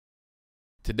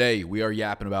Today, we are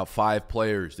yapping about 5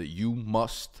 players that you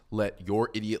must let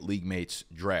your idiot league mates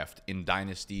draft in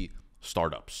Dynasty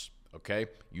startups, okay?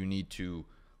 You need to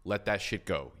let that shit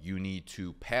go. You need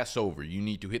to pass over. You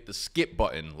need to hit the skip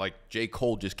button like J.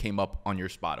 Cole just came up on your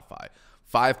Spotify.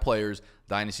 5 players,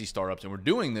 Dynasty startups, and we're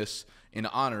doing this in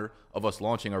honor of us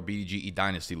launching our BDGE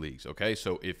Dynasty Leagues, okay?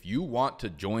 So if you want to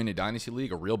join a Dynasty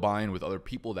League, a real buy-in with other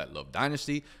people that love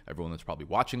Dynasty, everyone that's probably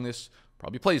watching this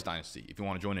probably plays Dynasty. If you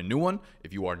want to join a new one,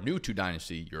 if you are new to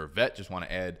Dynasty, you're a vet, just want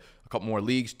to add a couple more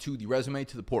leagues to the resume,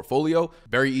 to the portfolio,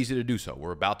 very easy to do so.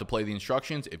 We're about to play the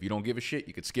instructions. If you don't give a shit,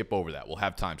 you could skip over that. We'll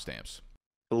have timestamps.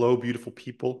 Hello, beautiful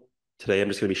people. Today, I'm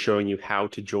just going to be showing you how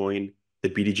to join the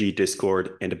BDGE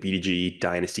Discord and a BDGE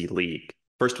Dynasty League.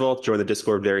 First of all, join the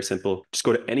Discord, very simple. Just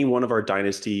go to any one of our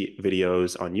Dynasty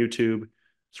videos on YouTube,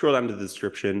 scroll down to the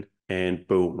description, and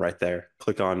boom, right there.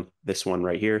 Click on this one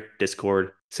right here,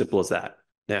 Discord. Simple as that.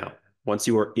 Now, once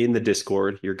you are in the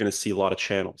Discord, you're going to see a lot of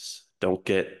channels. Don't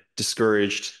get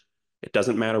discouraged. It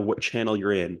doesn't matter what channel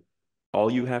you're in.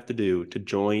 All you have to do to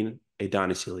join a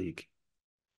Dynasty League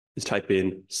is type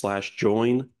in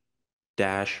 /join-league.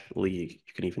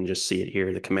 You can even just see it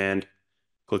here, the command.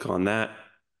 Click on that.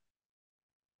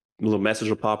 A little message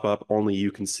will pop up. Only you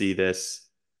can see this.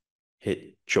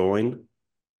 Hit join.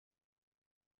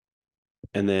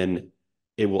 And then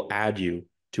it will add you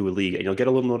to a league. And you'll get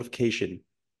a little notification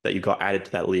that you got added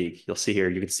to that league. You'll see here,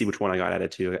 you can see which one I got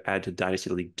added to. Add to Dynasty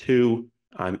League 2.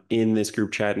 I'm in this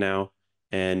group chat now.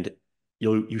 And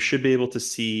you should be able to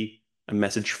see a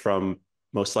message from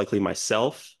most likely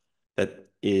myself that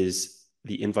is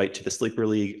the invite to the Sleeper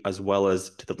League as well as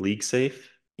to the League Safe.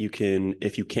 You can,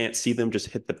 if you can't see them, just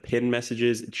hit the pin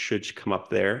messages. It should come up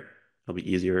there. It'll be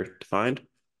easier to find.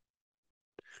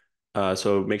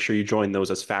 So make sure you join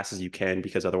those as fast as you can,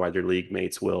 because otherwise your league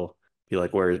mates will be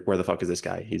like, where the fuck is this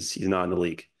guy? He's not in the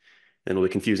league. And it'll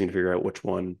be confusing to figure out which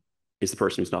one is the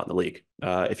person who's not in the league.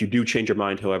 If you do change your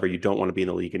mind, however, you don't want to be in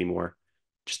the league anymore,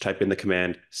 just type in the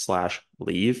command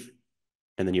 /leave.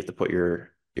 And then you have to put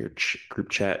your group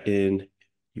chat in,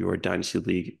 your Dynasty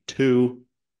League 2,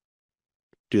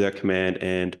 do that command,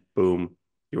 and boom,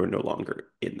 you are no longer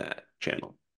in that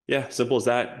channel. Yeah, simple as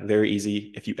that. Very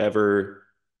easy. If you ever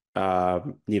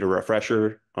need a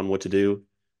refresher on what to do,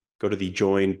 go to the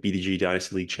Join BDG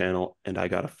Dynasty League channel, and I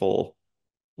got a full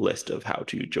list of how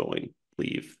to join,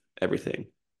 leave, everything.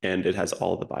 And it has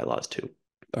all of the bylaws too.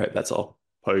 All right, that's all.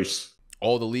 Peace.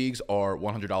 All the leagues are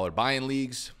 $100 buy-in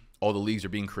leagues. All the leagues are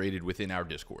being created within our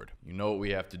Discord. You know what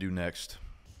we have to do next.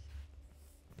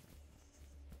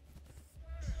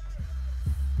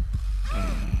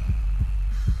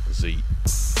 Let's eat.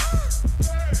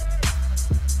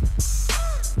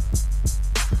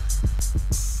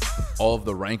 All of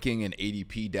the ranking and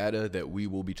ADP data that we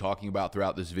will be talking about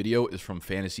throughout this video is from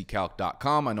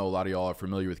fantasycalc.com. I know a lot of y'all are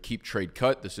familiar with Keep Trade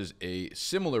Cut. This is a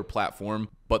similar platform,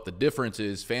 but the difference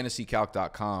is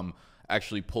fantasycalc.com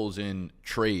actually pulls in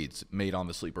trades made on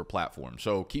the Sleeper platform.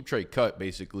 So Keep Trade Cut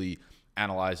basically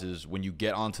analyzes when you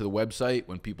get onto the website,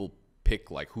 when people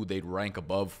pick like who they'd rank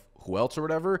above who else or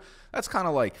whatever. That's kind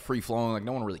of like free flowing. Like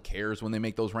no one really cares when they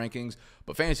make those rankings.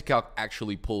 But Fantasy Calc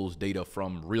actually pulls data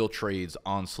from real trades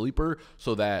on Sleeper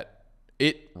so that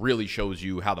it really shows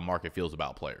you how the market feels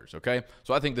about players, okay?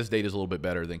 So I think this data is a little bit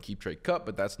better than Keep Trade Cut,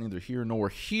 but that's neither here nor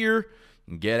here.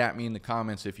 You can get at me in the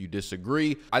comments if you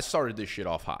disagree. I started this shit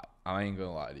off hot. I ain't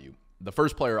gonna lie to you. The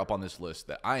first player up on this list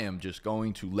that I am just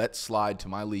going to let slide to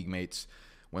my league mates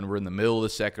when we're in the middle of the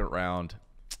second round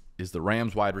is the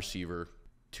Rams wide receiver,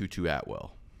 Tutu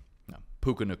Atwell. No,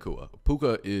 Puka Nacua.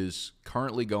 Puka is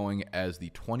currently going as the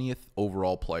 20th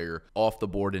overall player off the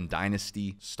board in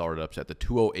Dynasty startups at the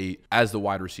 208 as the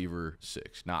wide receiver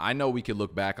 6. Now, I know we could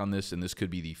look back on this, and this could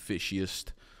be the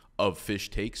fishiest of fish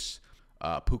takes.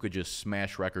 Puka just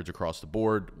smashed records across the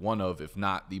board, one of, if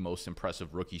not the most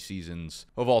impressive rookie seasons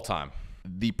of all time.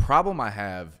 The problem I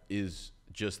have is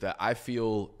just that I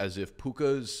feel as if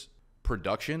Puka's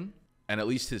production and at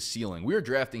least his ceiling, we are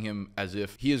drafting him as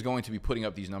if he is going to be putting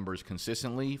up these numbers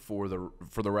consistently for the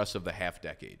rest of the half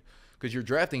decade. Because you're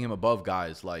drafting him above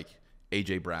guys like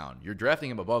A.J. Brown. You're drafting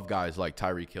him above guys like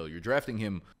Tyreek Hill. You're drafting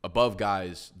him above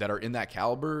guys that are in that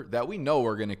caliber that we know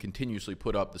are going to continuously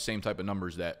put up the same type of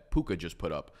numbers that Puka just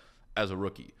put up as a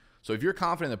rookie. So if you're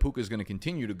confident that Puka is going to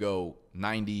continue to go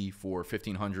 90 for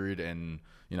 1,500 and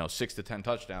 6 to 10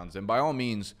 touchdowns, then by all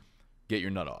means, get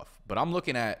your nut off. But I'm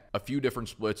looking at a few different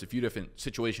splits, a few different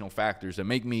situational factors that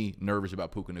make me nervous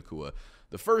about Puka Nacua.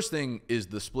 The first thing is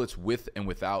the splits with and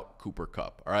without Cooper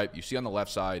Kupp. All right, you see on the left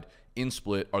side, in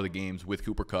split are the games with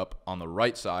Cooper Kupp. On the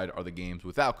right side are the games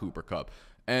without Cooper Kupp.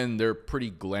 And they're pretty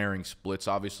glaring splits.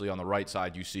 Obviously, on the right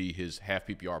side, you see his half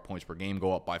PPR points per game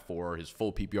go up by 4. His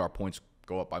full PPR points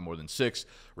go up by more than 6.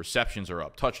 Receptions are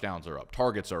up. Touchdowns are up.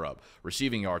 Targets are up.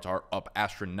 Receiving yards are up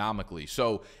astronomically.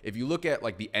 So if you look at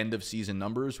like the end of season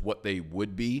numbers, what they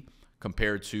would be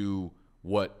compared to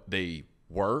what they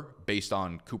were based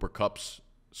on Cooper Kupp's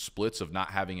splits of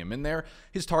not having him in there,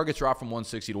 his targets dropped from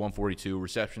 160 to 142,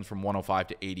 receptions from 105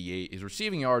 to 88, his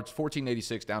receiving yards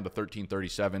 1486 down to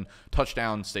 1337,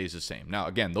 touchdown stays the same. Now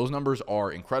again, those numbers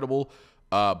are incredible,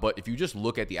 but if you just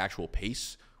look at the actual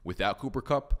pace without Cooper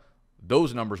Kupp,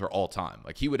 those numbers are all time.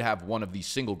 Like, he would have one of the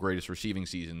single greatest receiving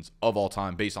seasons of all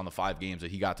time based on the 5 games that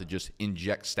he got to just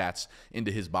inject stats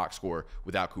into his box score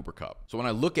without Cooper Kupp. So when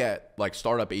I look at like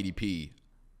startup ADP,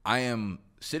 I am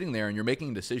sitting there and you're making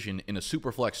a decision in a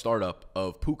super flex startup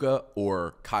of Puka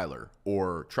or Kyler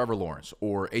or Trevor Lawrence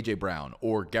or AJ Brown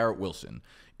or Garrett Wilson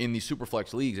in these super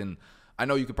flex leagues. And I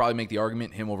know you could probably make the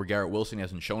argument him over Garrett Wilson. He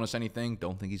hasn't shown us anything.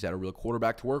 Don't think he's had a real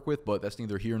quarterback to work with, but that's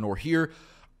neither here nor here.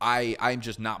 I'm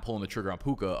just not pulling the trigger on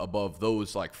Puka above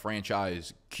those like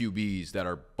franchise QBs that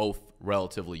are both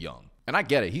relatively young. And I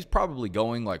get it. He's probably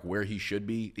going like where he should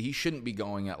be. He shouldn't be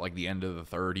going at like the end of the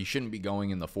 3rd. He shouldn't be going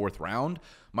in the 4th round.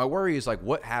 My worry is like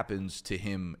what happens to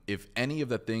him if any of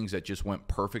the things that just went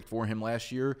perfect for him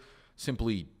last year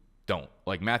simply don't.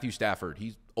 Like Matthew Stafford,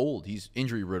 he's old. He's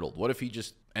injury riddled. What if he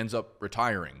just ends up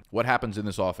retiring? What happens in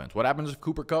this offense? What happens if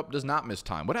Cooper Kupp does not miss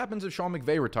time? What happens if Sean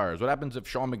McVay retires? What happens if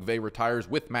Sean McVay retires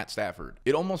with Matt Stafford?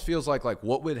 It almost feels like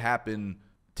what would happen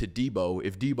to Debo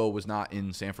if Debo was not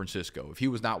in San Francisco, if he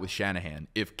was not with Shanahan,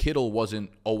 if Kittle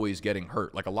wasn't always getting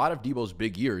hurt. Like a lot of Debo's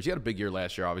big years, he had a big year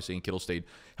last year, obviously, and Kittle stayed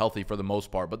healthy for the most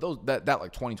part. But that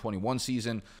like 2021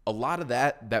 season, a lot of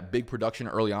that big production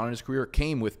early on in his career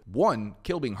came with 1,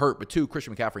 Kittle being hurt, but 2,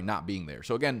 Christian McCaffrey not being there.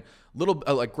 So again, little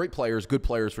like great players, good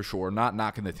players for sure, not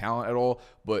knocking the talent at all.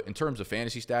 But in terms of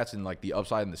fantasy stats and like the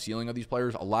upside and the ceiling of these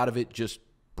players, a lot of it just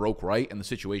broke right and the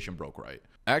situation broke right.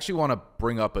 I actually want to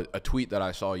bring up a tweet that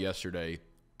I saw yesterday,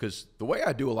 because the way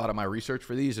I do a lot of my research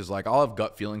for these is like I'll have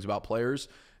gut feelings about players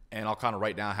and I'll kind of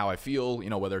write down how I feel,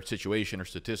 whether it's situation or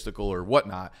statistical or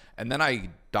whatnot. And then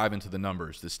I dive into the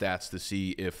numbers, the stats to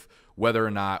see if whether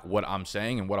or not what I'm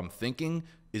saying and what I'm thinking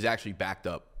is actually backed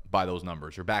up by those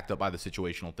numbers or backed up by the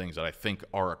situational things that I think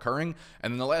are occurring.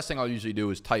 And then the last thing I'll usually do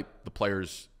is type the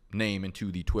player's name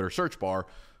into the Twitter search bar,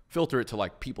 filter it to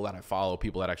like people that I follow,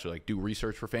 people that actually like do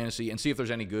research for fantasy, and see if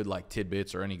there's any good like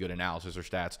tidbits or any good analysis or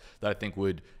stats that I think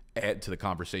would add to the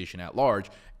conversation at large.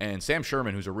 And Sam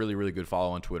Sherman, who's a really, really good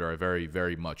follow on Twitter, I very,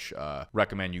 very much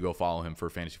recommend you go follow him for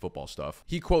fantasy football stuff.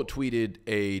 He quote tweeted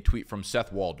a tweet from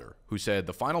Seth Walder, who said,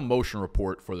 "The final motion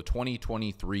report for the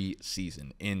 2023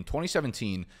 season. In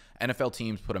 2017, NFL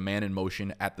teams put a man in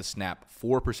motion at the snap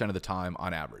 4% of the time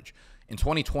on average. In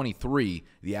 2023,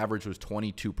 the average was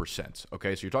 22%.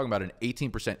 Okay, so you're talking about an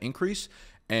 18% increase.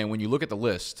 And when you look at the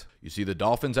list, you see the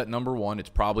Dolphins at number 1. It's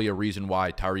probably a reason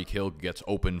why Tyreek Hill gets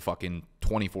open fucking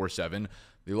 24/7.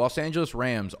 The Los Angeles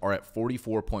Rams are at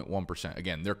 44.1%.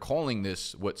 Again, they're calling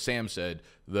this, what Sam said,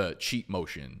 the cheat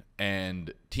motion.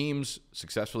 And teams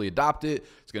successfully adopt it.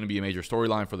 It's going to be a major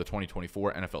storyline for the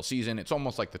 2024 NFL season. It's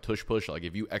almost like the tush push. Like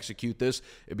if you execute this,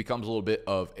 it becomes a little bit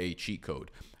of a cheat code.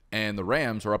 And the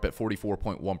Rams are up at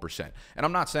 44.1%. And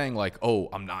I'm not saying like, oh,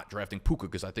 I'm not drafting Puka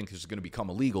because I think this is going to become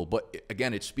illegal. But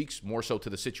again, it speaks more so to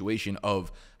the situation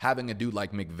of having a dude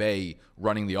like McVay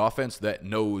running the offense that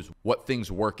knows what things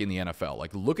work in the NFL.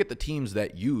 Like, look at the teams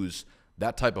that use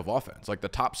that type of offense. Like, the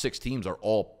top 6 teams are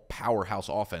all powerhouse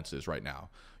offenses right now.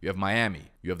 You have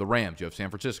Miami, you have the Rams, you have San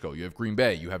Francisco, you have Green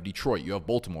Bay, you have Detroit, you have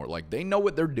Baltimore. Like, they know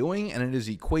what they're doing, and it is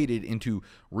equated into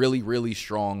really, really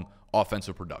strong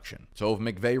offensive production. So if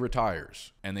McVay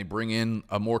retires and they bring in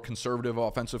a more conservative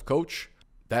offensive coach,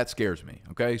 that scares me,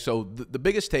 okay? So the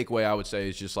biggest takeaway I would say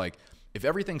is just like, if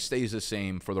everything stays the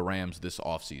same for the Rams this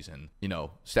offseason,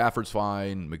 Stafford's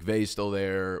fine, McVay's still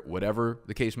there, whatever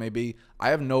the case may be, I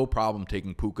have no problem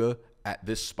taking Puka at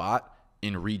this spot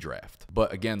in redraft.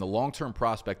 But again, the long-term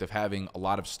prospect of having a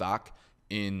lot of stock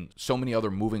in so many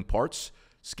other moving parts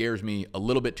scares me a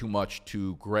little bit too much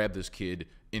to grab this kid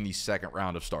in the second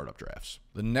round of startup drafts.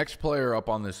 The next player up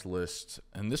on this list,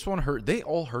 and this one hurt. They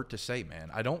all hurt to say, man.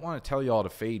 I don't want to tell y'all to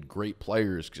fade great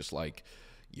players, just like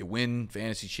you win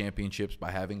fantasy championships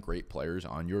by having great players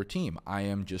on your team. I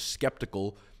am just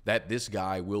skeptical that this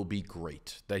guy will be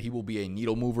great, that he will be a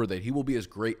needle mover, that he will be as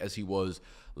great as he was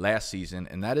last season,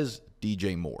 and that is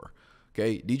DJ Moore.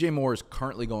 Okay, DJ Moore is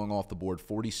currently going off the board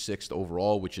 46th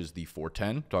overall, which is the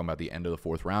 410, talking about the end of the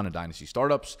 4th round in Dynasty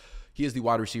startups. He is the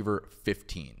wide receiver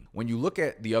 15. When you look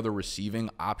at the other receiving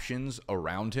options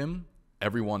around him,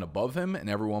 everyone above him and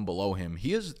everyone below him,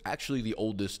 he is actually the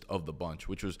oldest of the bunch,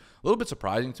 which was a little bit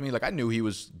surprising to me. Like, I knew he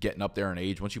was getting up there in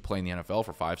age. Once you play in the NFL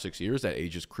for 5-6 years, that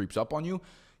age just creeps up on you.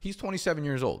 He's 27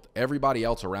 years old. Everybody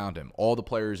else around him, all the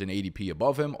players in ADP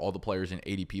above him, all the players in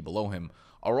ADP below him,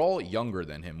 are all younger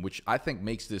than him, which I think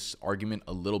makes this argument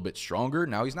a little bit stronger.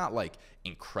 Now, he's not like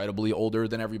incredibly older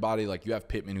than everybody. Like, you have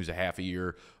Pittman, who's a half a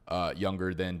year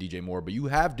younger than DJ Moore, but you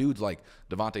have dudes like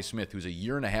Devontae Smith, who's a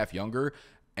year and a half younger.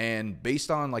 And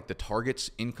based on like the targets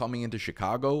incoming into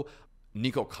Chicago,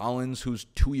 Nico Collins, who's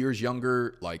 2 years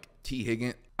younger, like T.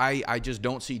 Higgins, I just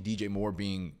don't see DJ Moore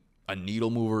being a needle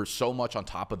mover so much on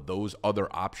top of those other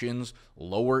options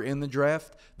lower in the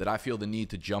draft that I feel the need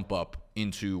to jump up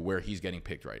into where he's getting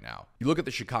picked right now. You look at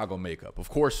the Chicago makeup. Of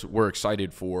course, we're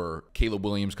excited for Caleb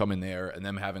Williams coming there and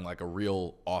them having like a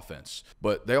real offense.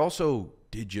 But they also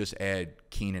did just add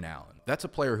Keenan Allen. That's a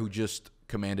player who just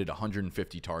commanded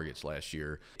 150 targets last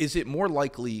year. Is it more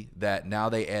likely that now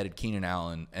they added Keenan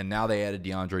Allen and now they added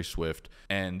DeAndre Swift?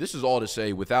 And this is all to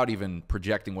say without even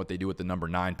projecting what they do with the number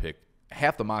 9 pick.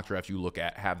 Half the mock drafts you look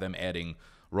at have them adding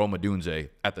Rome Odunze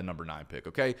at the number 9 pick,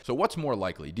 okay? So what's more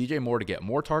likely, DJ Moore to get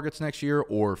more targets next year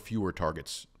or fewer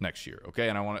targets next year, okay?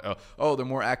 And I want to, they're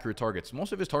more accurate targets.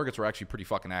 Most of his targets were actually pretty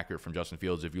fucking accurate from Justin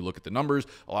Fields. If you look at the numbers,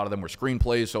 a lot of them were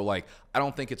screenplays. So, like, I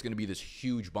don't think it's going to be this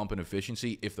huge bump in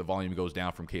efficiency if the volume goes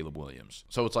down from Caleb Williams.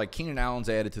 So it's like Keenan Allen's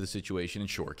added to the situation, and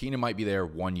sure, Keenan might be there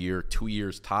 1 year, 2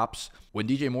 years tops. When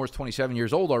DJ Moore's 27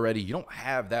 years old already, you don't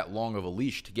have that long of a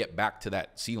leash to get back to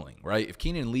that ceiling, right? If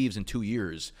Keenan leaves in 2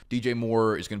 years, DJ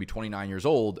Moore is going to be 29 years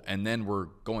old, and then we're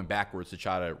going backwards to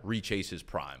try to rechase his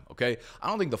prime, okay? I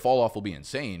don't think the fall off will be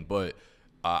insane, but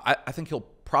I think he'll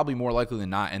probably more likely than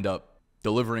not end up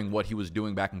delivering what he was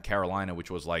doing back in Carolina,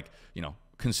 which was like,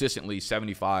 consistently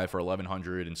 75 for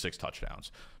 1,100 and 6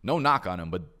 touchdowns. No knock on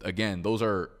him, but again, those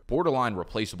are borderline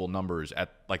replaceable numbers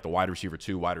at like the wide receiver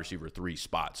 2, wide receiver 3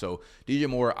 spot. So DJ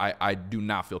Moore, I do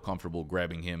not feel comfortable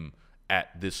grabbing him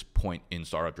at this point in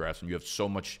startup drafts, and you have so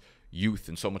much youth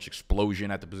and so much explosion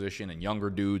at the position and younger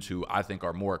dudes who I think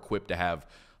are more equipped to have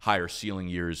higher ceiling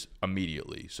years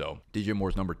immediately. So DJ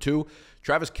Moore's number 2.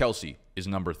 Travis Kelce is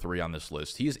number 3 on this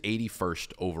list. He is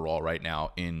 81st overall right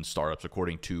now in startups,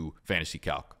 according to Fantasy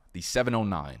Calc. The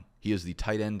 709. He is the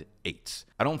tight end 8.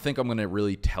 I don't think I'm going to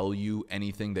really tell you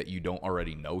anything that you don't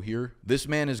already know here. This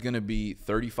man is going to be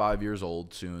 35 years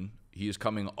old soon. He is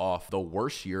coming off the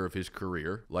worst year of his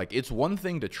career. Like, it's one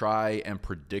thing to try and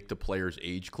predict a player's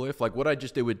age cliff, like what I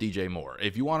just did with DJ Moore.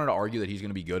 If you wanted to argue that he's going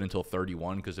to be good until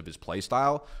 31 because of his play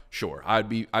style, sure, I'd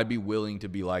be willing to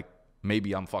be like,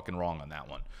 maybe I'm fucking wrong on that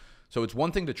one. So it's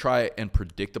one thing to try and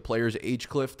predict a player's age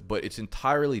cliff, but it's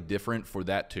entirely different for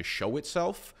that to show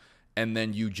itself and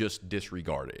then you just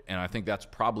disregard it. And I think that's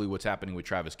probably what's happening with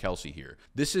Travis Kelce here.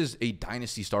 This is a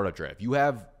dynasty startup draft. You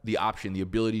have the option, the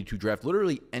ability to draft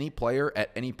literally any player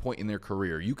at any point in their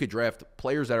career. You could draft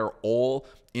players that are all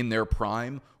in their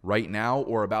prime right now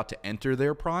or about to enter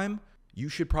their prime. You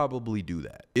should probably do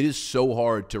that. It is so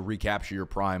hard to recapture your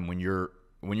prime when you're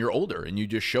older and you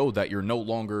just show that you're no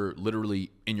longer literally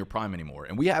in your prime anymore.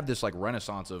 And we have this like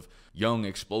renaissance of young,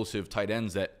 explosive tight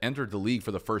ends that entered the league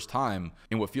for the first time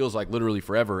in what feels like literally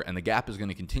forever. And the gap is going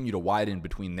to continue to widen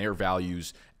between their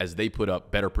values as they put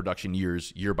up better production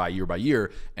years, year by year by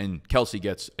year. And Kelce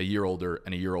gets a year older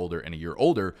and a year older and a year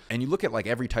older. And you look at like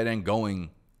every tight end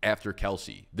going after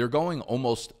Kelce, they're going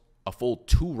almost a full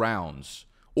 2 rounds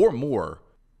or more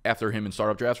after him in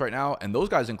startup drafts right now, and those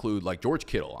guys include like George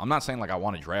Kittle. I'm not saying like I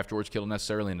want to draft George Kittle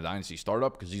necessarily in a dynasty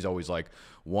startup because he's always like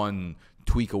one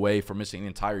tweak away from missing an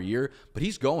entire year, but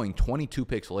he's going 22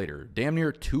 picks later, damn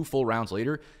near 2 full rounds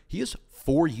later. He is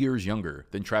 4 years younger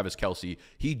than Travis Kelce.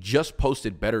 He just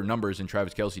posted better numbers than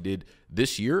Travis Kelce did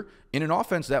this year in an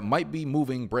offense that might be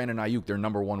moving Brandon Ayuk, their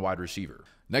number 1 wide receiver.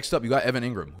 Next up, you got Evan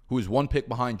Ingram, who is 1 pick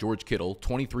behind George Kittle,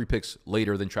 23 picks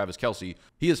later than Travis Kelce.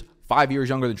 He is 5 years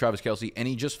younger than Travis Kelce, and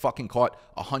he just fucking caught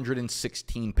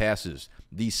 116 passes,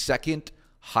 the second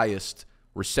highest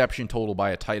reception total by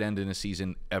a tight end in a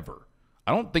season ever.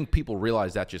 I don't think people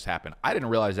realize that just happened. I didn't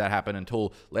realize that happened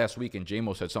until last week, and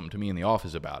JMO said something to me in the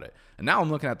office about it. And now I'm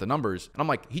looking at the numbers, and I'm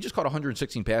like, he just caught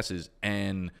 116 passes,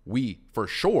 and we, for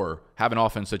sure, have an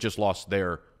offense that just lost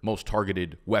their most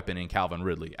targeted weapon in Calvin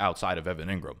Ridley outside of Evan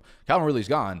Ingram. Calvin Ridley's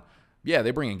gone. Yeah,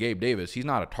 they bring in Gabe Davis. He's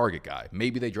not a target guy.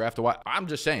 Maybe they draft a wide. I'm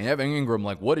just saying, Evan Ingram,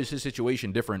 like, what is his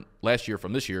situation different last year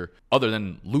from this year other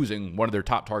than losing one of their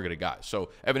top targeted guys? So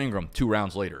Evan Ingram, 2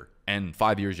 rounds later and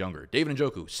 5 years younger. David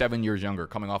Njoku, 7 years younger,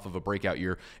 coming off of a breakout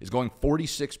year, is going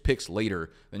 46 picks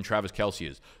later than Travis Kelce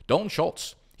is. Dalton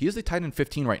Schultz, He is the tight end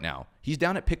 15 right now. He's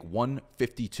down at pick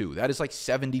 152. That is like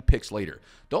 70 picks later.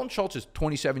 Dalton Schultz is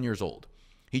 27 years old.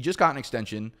 He just got an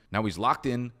extension. Now he's locked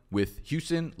in with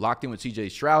Houston, locked in with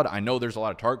CJ Stroud. I know there's a lot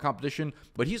of target competition,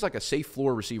 but he's like a safe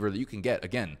floor receiver that you can get,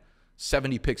 again,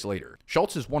 70 picks later.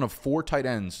 Schultz is one of 4 tight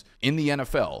ends in the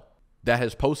NFL that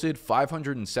has posted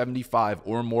 575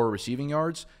 or more receiving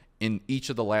yards in each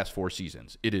of the last 4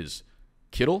 seasons. It is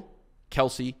Kittle,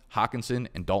 Kelce, Hockenson,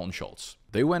 and Dalton Schultz.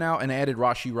 They went out and added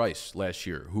Rashee Rice last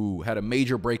year, who had a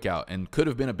major breakout and could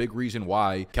have been a big reason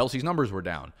why Kelce's numbers were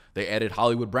down. They added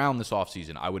Hollywood Brown this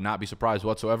offseason. I would not be surprised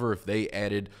whatsoever if they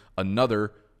added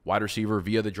another wide receiver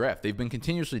via the draft. They've been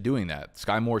continuously doing that.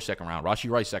 Sky Moore, second round. Rashee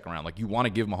Rice, second round. Like, you want to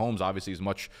give Mahomes, obviously, as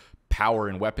much power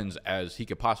and weapons as he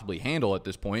could possibly handle at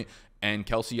this point, and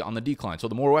Kelce on the decline. So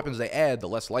the more weapons they add, the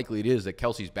less likely it is that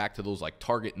Kelce's back to those like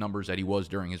target numbers that he was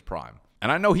during his prime.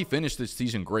 And I know he finished this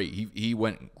season great. He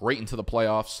went great into the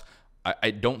playoffs. I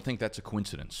don't think that's a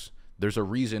coincidence. There's a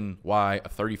reason why a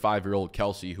 35-year-old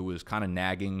Kelce, who was kind of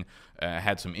nagging,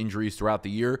 had some injuries throughout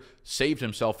the year, saved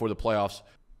himself for the playoffs,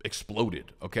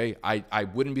 exploded, okay? I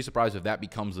wouldn't be surprised if that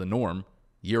becomes the norm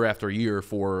year after year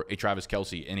for a Travis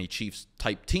Kelce and a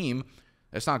Chiefs-type team.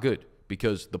 That's not good,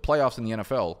 because the playoffs in the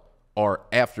NFL are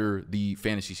after the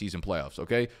fantasy season playoffs,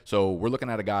 okay? So we're looking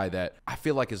at a guy that I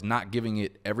feel like is not giving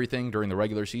it everything during the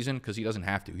regular season because he doesn't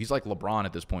have to. He's like LeBron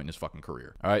at this point in his fucking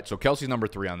career. All right, so Kelce's number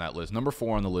 3 on that list. Number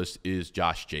 4 on the list is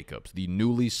Josh Jacobs, the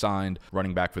newly signed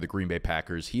running back for the Green Bay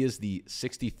Packers. He is the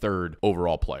 63rd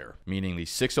overall player, meaning the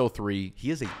 603. He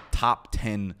is a top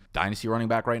 10 dynasty running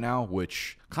back right now,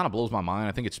 which kind of blows my mind.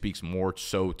 I think it speaks more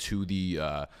so to the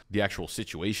actual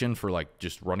situation for like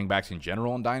just running backs in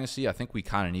general in dynasty. I think we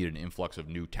kind of need an influx of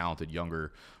new, talented,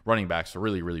 younger running backs to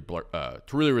really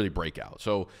break out.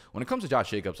 So when it comes to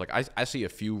Josh Jacobs, like I see a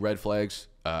few red flags.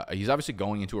 He's obviously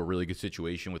going into a really good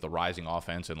situation with a rising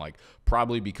offense and like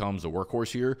probably becomes a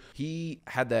workhorse here. He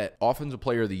had that offensive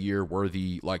player of the year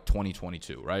worthy like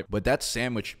 2022, right? But that's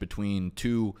sandwiched between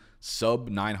 2 sub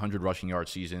 900 rushing yard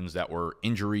seasons that were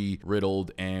injury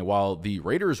riddled. And while the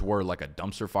Raiders were like a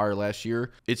dumpster fire last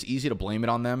year, it's easy to blame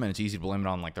it on them, and it's easy to blame it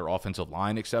on like their offensive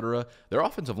line, etc. Their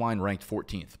offensive line ranked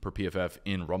 14th per PFF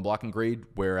in run blocking grade,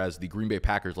 whereas the Green Bay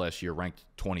Packers last year ranked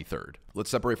 23rd. Let's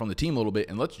separate from the team a little bit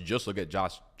and let's just look at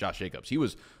Josh Jacobs. He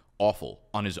was awful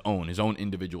on his own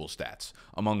individual stats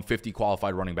among 50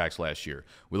 qualified running backs last year.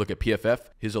 We look at PFF,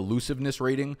 his elusiveness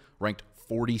rating ranked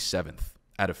 47th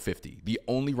out of 50. The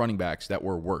only running backs that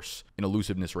were worse in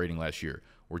elusiveness rating last year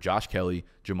were Josh Kelly,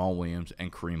 Jamal Williams,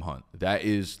 and Kareem Hunt. That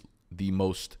is the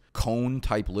most cone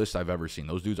type list I've ever seen.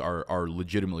 Those dudes are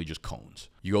legitimately just cones.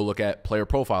 You go look at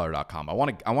playerprofiler.com. I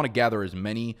want to gather as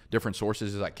many different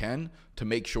sources as I can to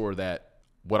make sure that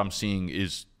what I'm seeing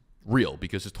is real,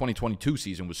 because his 2022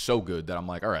 season was so good that I'm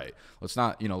like, all right, let's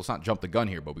not jump the gun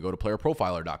here, but we go to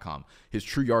playerprofiler.com. His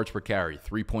true yards per carry,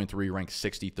 3.3, ranked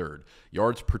 63rd.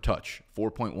 Yards per touch,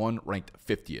 4.1, ranked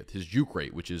 50th. His juke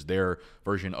rate, which is their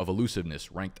version of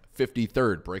elusiveness, ranked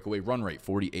 53rd. Breakaway run rate,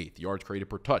 48th. Yards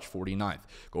created per touch, 49th.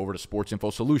 Go over to Sports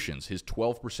Info Solutions. His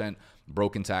 12%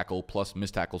 broken tackle plus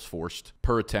missed tackles forced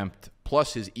per attempt,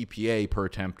 plus his EPA per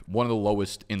attempt, one of the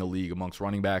lowest in the league amongst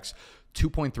running backs.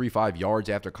 2.35 yards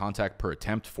after contact per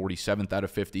attempt, 47th out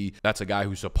of 50. That's a guy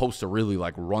who's supposed to really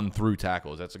like run through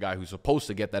tackles. That's a guy who's supposed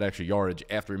to get that extra yardage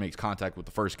after he makes contact with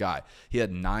the first guy. He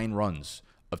had 9 runs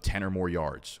of 10 or more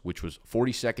yards, which was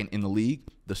 42nd in the league,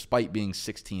 despite being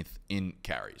 16th in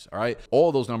carries. All right. All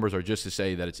of those numbers are just to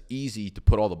say that it's easy to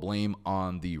put all the blame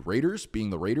on the Raiders being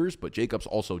the Raiders, but Jacobs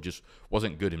also just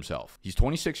wasn't good himself. He's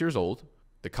 26 years old.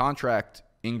 The contract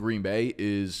in Green Bay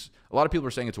is, a lot of people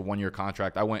are saying it's a 1-year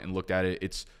contract. I went and looked at it.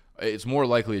 It's more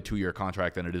likely a 2-year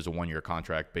contract than it is a 1-year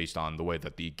contract based on the way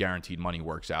that the guaranteed money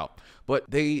works out.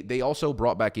 But they also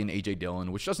brought back in A.J.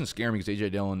 Dillon, which doesn't scare me because A.J.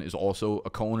 Dillon is also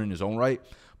a cone in his own right.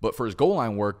 But for his goal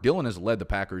line work, Dillon has led the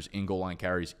Packers in goal line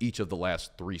carries each of the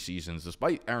last 3 seasons,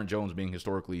 despite Aaron Jones being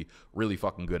historically really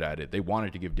fucking good at it. They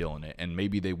wanted to give Dillon it, and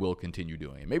maybe they will continue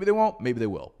doing it. Maybe they won't, maybe they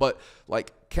will. But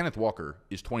like Kenneth Walker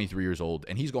is 23 years old,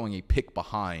 and he's going a pick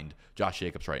behind Josh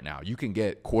Jacobs right now. You can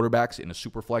get quarterbacks in a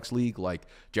super flex league like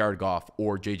Jared Goff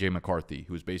or J.J. McCarthy,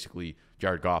 who's basically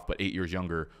Jared Goff but 8 years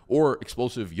younger, or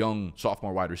explosive young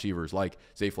sophomore wide receivers like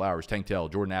Zay Flowers, Tank Dell,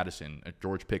 Jordan Addison,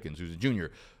 George Pickens, who's a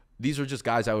junior. These are just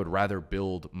guys I would rather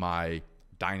build my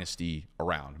dynasty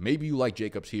around. Maybe you like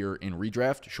Jacobs here in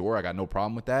redraft. Sure, I got no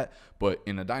problem with that. But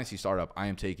in a dynasty startup, I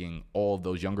am taking all of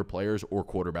those younger players or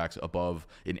quarterbacks above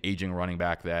an aging running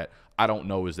back that I don't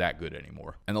know is that good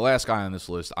anymore. And the last guy on this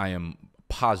list, I am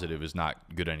positive is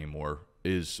not good anymore.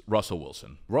 is Russell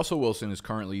Wilson. Russell Wilson is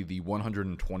currently the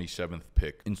 127th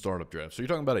pick in startup draft. So you're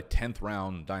talking about a 10th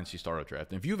round dynasty startup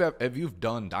draft. And if you've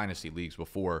done dynasty leagues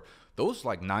before, those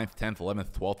like 9th, 10th,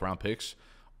 11th, 12th round picks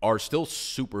are still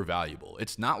super valuable.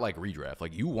 It's not like redraft.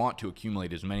 Like, you want to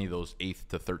accumulate as many of those 8th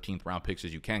to 13th round picks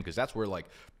as you can, because that's where like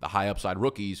the high upside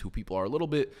rookies who people are a little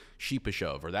bit sheepish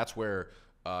of, or that's where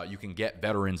you can get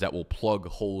veterans that will plug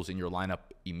holes in your lineup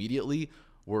immediately,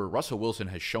 where Russell Wilson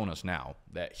has shown us now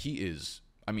that he is,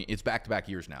 I mean, it's back-to-back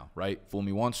years now, right? Fool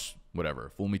me once,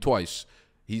 whatever. Fool me twice.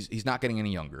 He's not getting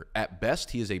any younger. At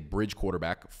best, he is a bridge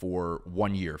quarterback for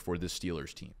 1 year for this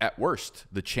Steelers team. At worst,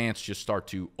 the chance just start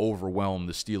to overwhelm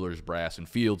the Steelers brass, and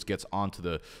Fields gets onto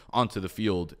the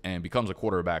field and becomes a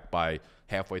quarterback by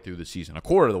halfway through the season, a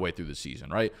quarter of the way through the season,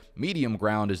 right? Medium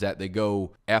ground is that they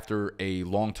go after a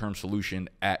long-term solution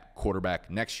at quarterback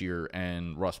next year,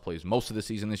 and Russ plays most of the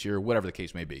season this year, whatever the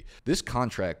case may be. This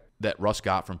contract that Russ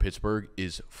got from Pittsburgh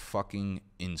is fucking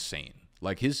insane.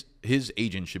 Like, his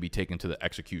agent should be taken to the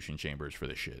execution chambers for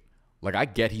this shit. Like, I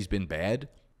get he's been bad,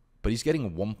 but he's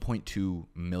getting $1.2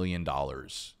 million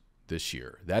this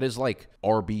year. That is like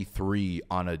RB3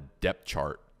 on a depth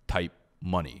chart type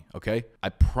money, okay? I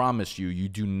promise you, you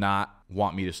do not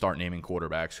want me to start naming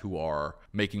quarterbacks who are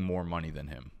making more money than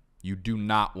him. You do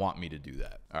not want me to do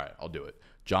that. All right, I'll do it.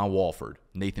 John Walford,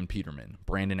 Nathan Peterman,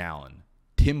 Brandon Allen,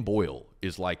 Tim Boyle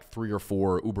is like 3 or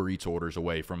 4 Uber Eats orders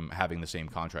away from having the same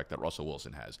contract that Russell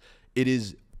Wilson has. It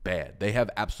is bad. They have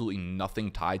absolutely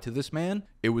nothing tied to this man.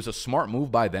 It was a smart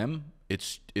move by them.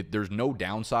 There's no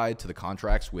downside to the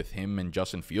contracts with him and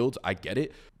Justin Fields. I get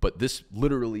it, but this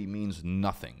literally means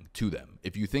nothing to them.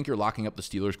 If you think you're locking up the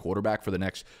Steelers quarterback for the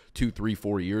next 2, 3,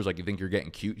 4 years, like you think you're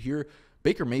getting cute here,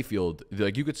 Baker Mayfield,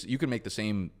 like you could make the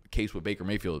same case with Baker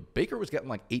Mayfield. Baker was getting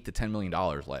like $8 to $10 million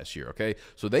last year, okay?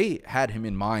 So they had him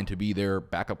in mind to be their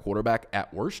backup quarterback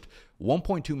at worst.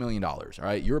 $1.2 million, all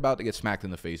right? You're about to get smacked in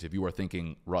the face if you are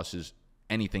thinking Russ is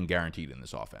anything guaranteed in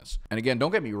this offense. And again,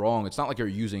 don't get me wrong, it's not like you're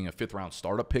using a 5th round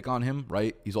startup pick on him,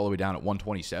 right? He's all the way down at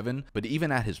 127. But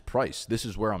even at his price, this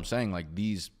is where I'm saying, like,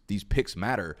 these picks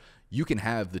matter. You can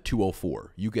have the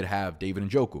 204. You could have David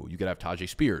Njoku. You could have Tajay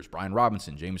Spears, Brian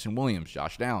Robinson, Jameson Williams,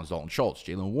 Josh Downs, Dalton Schultz,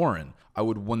 Jalen Warren. I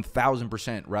would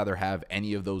 1,000% rather have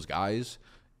any of those guys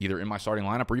either in my starting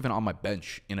lineup or even on my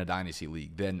bench in a dynasty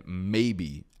league than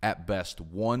maybe at best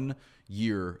 1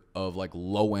 year of like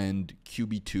low-end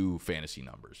QB2 fantasy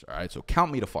numbers. All right, so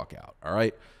count me the fuck out. All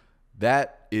right,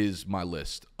 that is my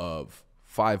list of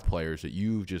 5 players that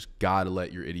you've just got to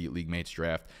let your idiot league mates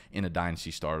draft in a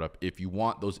dynasty startup. If you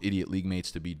want those idiot league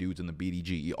mates to be dudes in the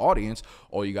BDGE audience,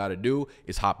 all you got to do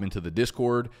is hop into the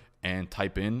Discord and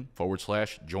type in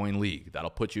 /join league. That'll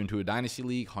put you into a dynasty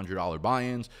league, $100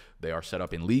 buy-ins. They are set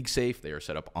up in League Safe. They are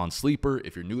set up on Sleeper.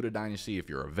 If you're new to dynasty, if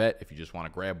you're a vet, if you just want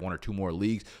to grab 1 or 2 more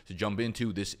leagues to jump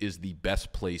into, this is the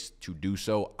best place to do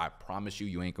so. I promise you,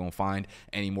 you ain't going to find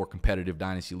any more competitive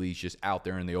dynasty leagues just out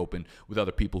there in the open with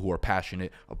other people who are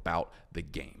passionate about the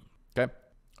game. Okay?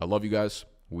 I love you guys.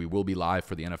 We will be live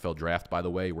for the NFL draft, by the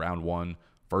way, round 1,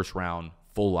 first round,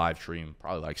 full live stream,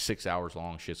 probably like 6 hours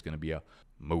long. Shit's going to be a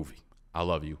movie. I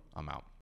love you. I'm out.